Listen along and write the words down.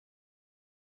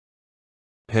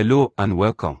Hello and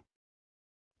welcome.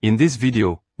 In this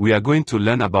video, we are going to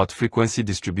learn about frequency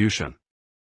distribution.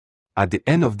 At the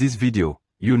end of this video,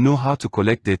 you'll know how to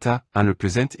collect data and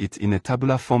represent it in a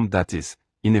tabular form, that is,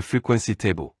 in a frequency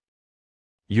table.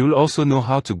 You'll also know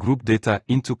how to group data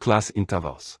into class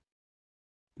intervals.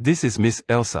 This is Miss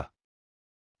Elsa.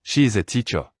 She is a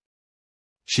teacher.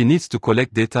 She needs to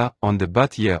collect data on the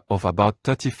birth year of about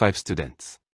 35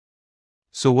 students.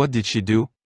 So what did she do?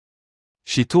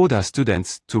 She told her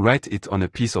students to write it on a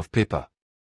piece of paper.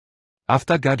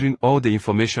 After gathering all the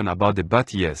information about the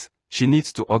birth years, she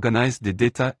needs to organize the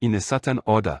data in a certain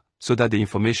order so that the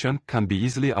information can be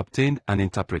easily obtained and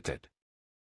interpreted.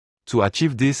 To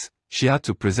achieve this, she had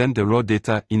to present the raw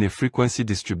data in a frequency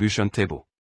distribution table.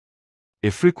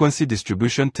 A frequency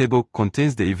distribution table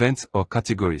contains the events or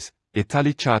categories, a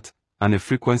tally chart, and a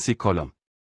frequency column.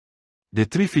 The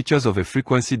three features of a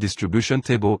frequency distribution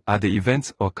table are the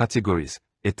events or categories,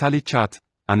 a tally chart,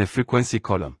 and a frequency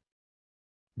column.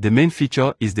 The main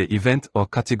feature is the event or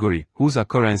category whose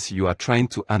occurrence you are trying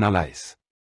to analyze.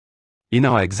 In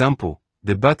our example,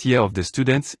 the birth year of the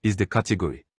students is the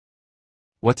category.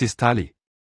 What is tally?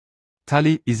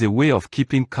 Tally is a way of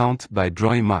keeping count by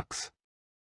drawing marks.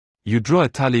 You draw a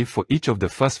tally for each of the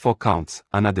first 4 counts,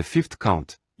 and at the 5th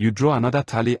count, you draw another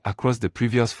tally across the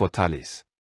previous 4 tallies.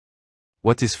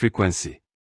 What is frequency?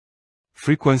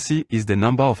 Frequency is the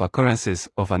number of occurrences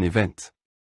of an event.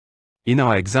 In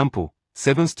our example,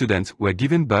 7 students were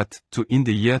given birth to in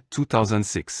the year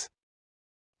 2006.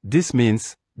 This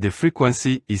means the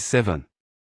frequency is 7.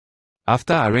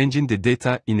 After arranging the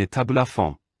data in a tabular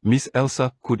form, Miss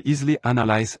Elsa could easily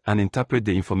analyze and interpret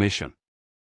the information.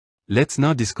 Let's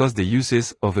now discuss the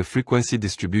uses of a frequency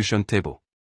distribution table.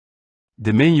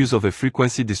 The main use of a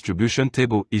frequency distribution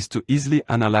table is to easily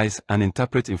analyze and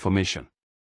interpret information.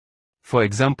 For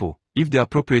example, if the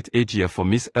appropriate age year for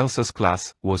Miss Elsa's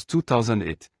class was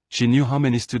 2008, she knew how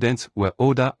many students were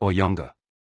older or younger.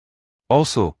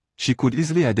 Also, she could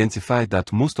easily identify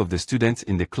that most of the students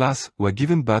in the class were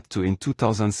given birth to in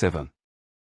 2007.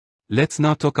 Let's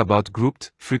now talk about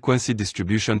grouped frequency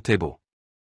distribution table.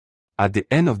 At the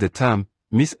end of the term,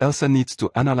 Miss Elsa needs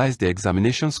to analyze the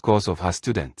examination scores of her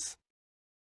students.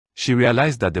 She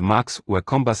realized that the marks were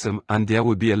cumbersome and there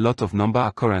would be a lot of number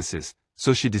occurrences,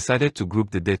 so she decided to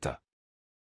group the data.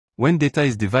 When data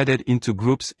is divided into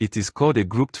groups, it is called a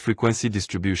grouped frequency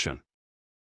distribution.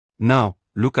 Now,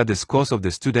 look at the scores of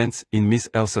the students in Miss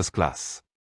Elsa's class.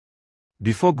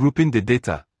 Before grouping the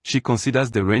data, she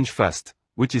considers the range first,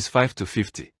 which is 5 to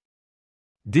 50.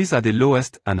 These are the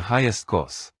lowest and highest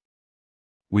scores.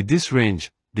 With this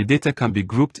range, the data can be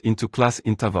grouped into class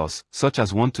intervals, such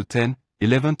as 1 to 10,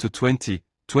 11 to 20,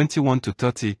 21 to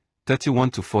 30,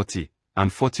 31 to 40,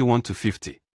 and 41 to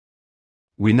 50.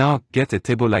 We now get a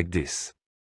table like this.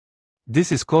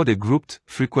 This is called a grouped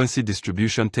frequency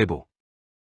distribution table.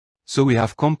 So we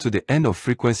have come to the end of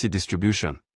frequency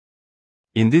distribution.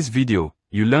 In this video,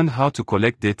 you learned how to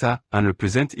collect data and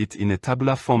represent it in a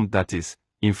tabular form, that is,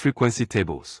 in frequency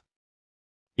tables.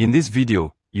 In this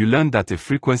video, you learned that a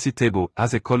frequency table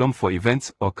has a column for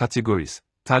events or categories,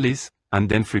 tallies, and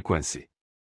then frequency.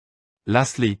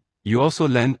 Lastly, you also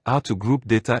learned how to group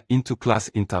data into class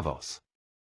intervals.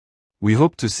 We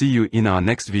hope to see you in our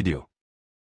next video.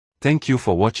 Thank you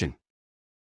for watching.